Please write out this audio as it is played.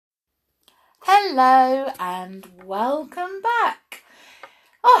Hello and welcome back.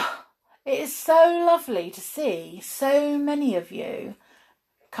 Oh, it is so lovely to see so many of you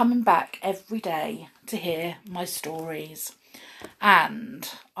coming back every day to hear my stories,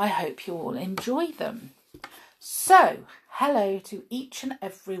 and I hope you all enjoy them. So, hello to each and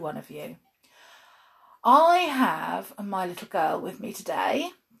every one of you. I have my little girl with me today,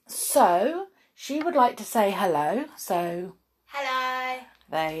 so she would like to say hello. So, hello.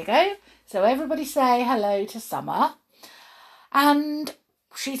 There you go. So everybody say hello to Summer. And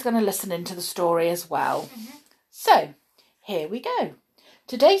she's going to listen into the story as well. So, here we go.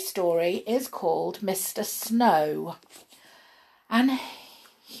 Today's story is called Mr. Snow. And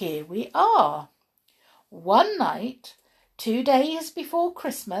here we are. One night, 2 days before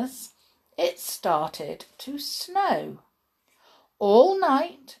Christmas, it started to snow. All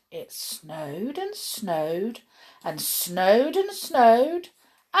night it snowed and snowed and snowed and snowed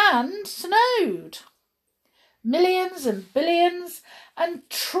and snowed. Millions and billions and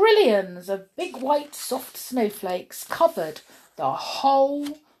trillions of big white soft snowflakes covered the whole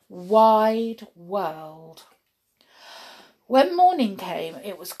wide world. When morning came,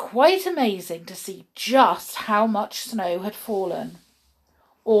 it was quite amazing to see just how much snow had fallen.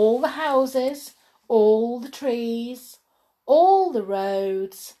 All the houses, all the trees, all the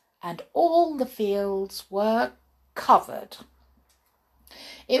roads and all the fields were covered.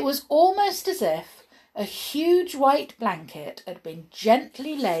 It was almost as if a huge white blanket had been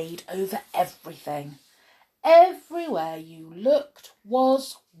gently laid over everything. Everywhere you looked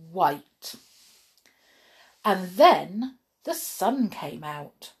was white. And then the sun came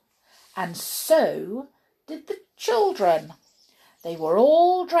out, and so did the children. They were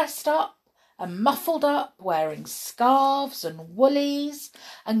all dressed up and muffled up, wearing scarves and woolies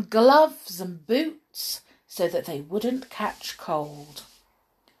and gloves and boots so that they wouldn't catch cold.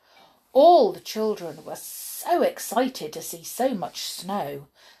 All the children were so excited to see so much snow,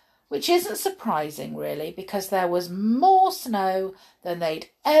 which isn't surprising really, because there was more snow than they'd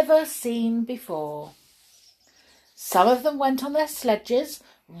ever seen before. Some of them went on their sledges,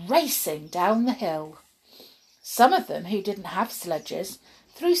 racing down the hill. Some of them, who didn't have sledges,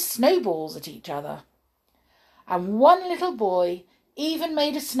 threw snowballs at each other. And one little boy even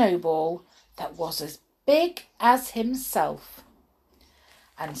made a snowball that was as big as himself.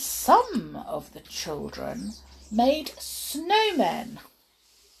 And some of the children made snowmen.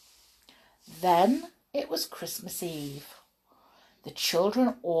 Then it was Christmas Eve. The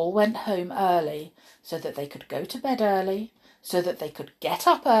children all went home early so that they could go to bed early, so that they could get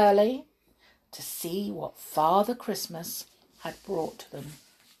up early to see what Father Christmas had brought to them.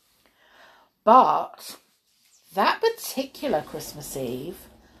 But that particular Christmas Eve,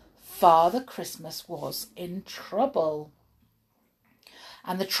 Father Christmas was in trouble.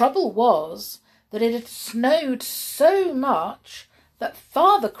 And the trouble was that it had snowed so much that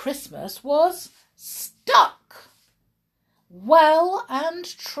Father Christmas was stuck. Well and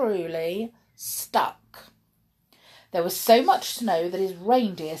truly stuck. There was so much snow that his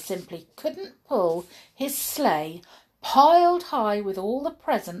reindeer simply couldn't pull his sleigh piled high with all the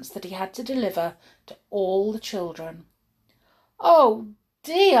presents that he had to deliver to all the children. Oh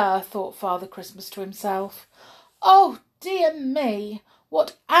dear, thought Father Christmas to himself. Oh dear me,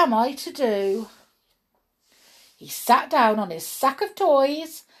 what am I to do? He sat down on his sack of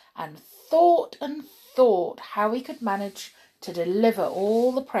toys and thought how he could manage to deliver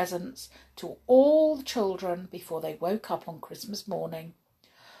all the presents to all the children before they woke up on Christmas morning.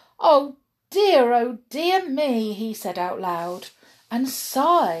 Oh dear me, he said out loud and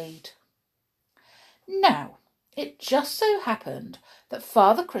sighed. Now, it just so happened that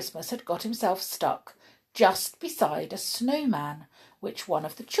Father Christmas had got himself stuck just beside a snowman which one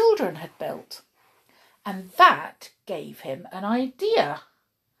of the children had built. And that gave him an idea.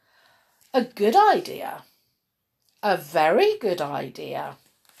 A good idea. A very good idea.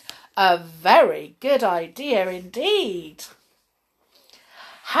 A very good idea indeed.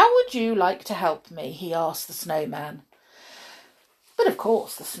 How would you like to help me? He asked the snowman. But of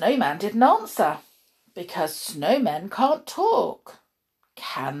course the snowman didn't answer, because snowmen can't talk.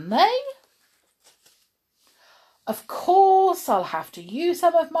 Can they? Of course I'll have to use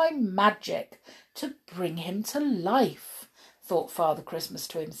some of my magic to bring him to life, thought Father Christmas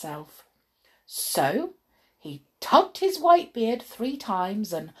to himself. So he tugged his white beard 3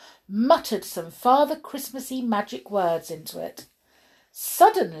 times and muttered some Father Christmassy magic words into it.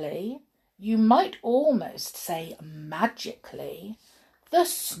 Suddenly, you might almost say magically, the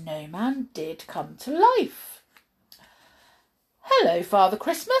snowman did come to life. Hello, Father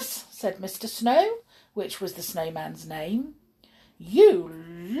Christmas, said Mr. Snow, which was the snowman's name. You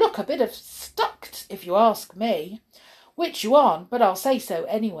look look a bit of stuck, if you ask me. Which you aren't, but I'll say so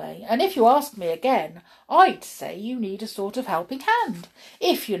anyway. And if you ask me again, I'd say you need a sort of helping hand,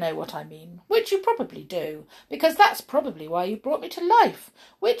 if you know what I mean, which you probably do, because that's probably why you brought me to life,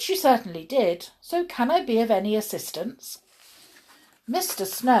 which you certainly did. So can I be of any assistance? Mr.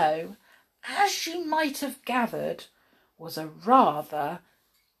 Snow, as you might have gathered, was a rather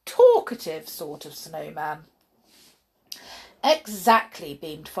talkative sort of snowman. Exactly,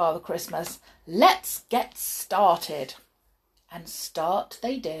 beamed Father Christmas. Let's get started. And start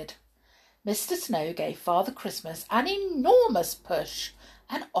they did. Mr. Snow gave Father Christmas an enormous push,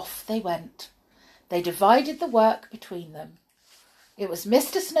 and off they went. They divided the work between them. It was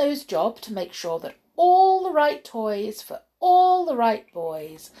Mr. Snow's job to make sure that all the right toys for all the right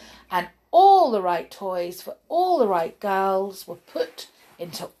boys and all the right toys for all the right girls were put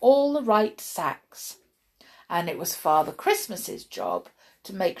into all the right sacks. And it was Father Christmas's job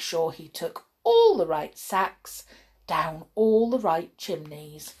to make sure he took all the right sacks down all the right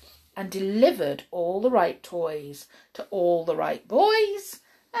chimneys and delivered all the right toys to all the right boys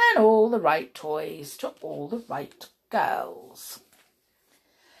and all the right toys to all the right girls.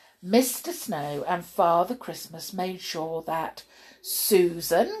 Mr. Snow and Father Christmas made sure that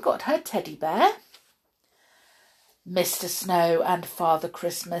Susan got her teddy bear. Mr. Snow and Father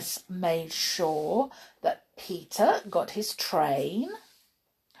Christmas made sure that Peter got his train.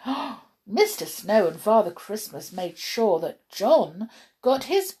 Mr. Snow and Father Christmas made sure that John got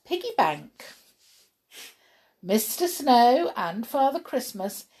his piggy bank. Mr. Snow and Father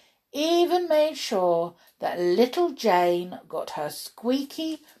Christmas even made sure that little Jane got her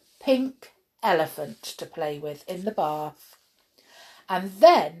squeaky pink elephant to play with in the bath. And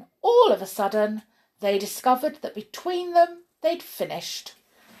then, all of a sudden, they discovered that between them they'd finished.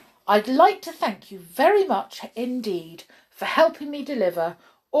 I'd like to thank you very much indeed for helping me deliver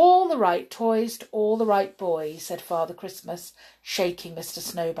all the right toys to all the right boys, said Father Christmas, shaking Mr.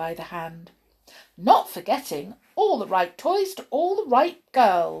 Snow by the hand. Not forgetting all the right toys to all the right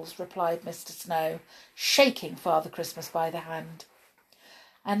girls, replied Mr. Snow, shaking Father Christmas by the hand.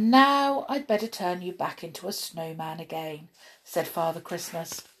 And now I'd better turn you back into a snowman again, said Father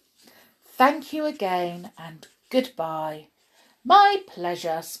Christmas. Thank you again, and goodbye. My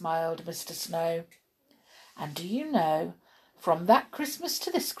pleasure, smiled Mr. Snow. And do you know, from that Christmas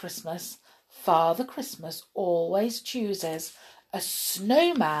to this Christmas, Father Christmas always chooses a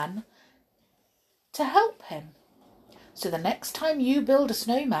snowman to help him. So the next time you build a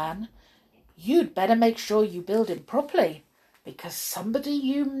snowman, you'd better make sure you build him properly, because somebody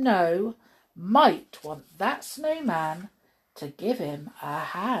you know might want that snowman to give him a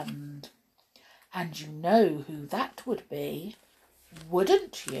hand. And you know who that would be,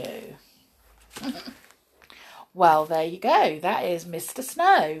 wouldn't you? Well, there you go. That is Mr.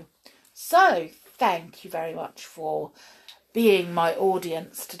 Snow. So, thank you very much for being my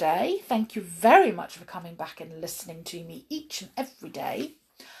audience today. Thank you very much for coming back and listening to me each and every day.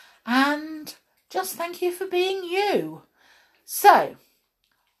 And just thank you for being you. So,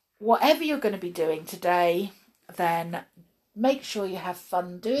 whatever you're going to be doing today, then make sure you have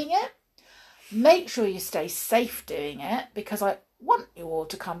fun doing it. Make sure you stay safe doing it, because I want you all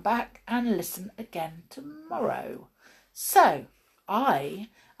to come back and listen again tomorrow. So, I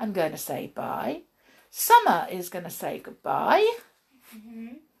am going to say bye. Summer is going to say goodbye.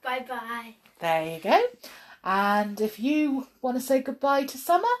 Bye-bye. There you go. And if you want to say goodbye to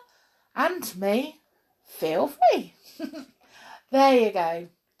Summer and to me, feel free. There you go.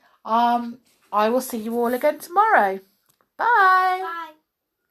 I will see you all again tomorrow. Bye. Bye.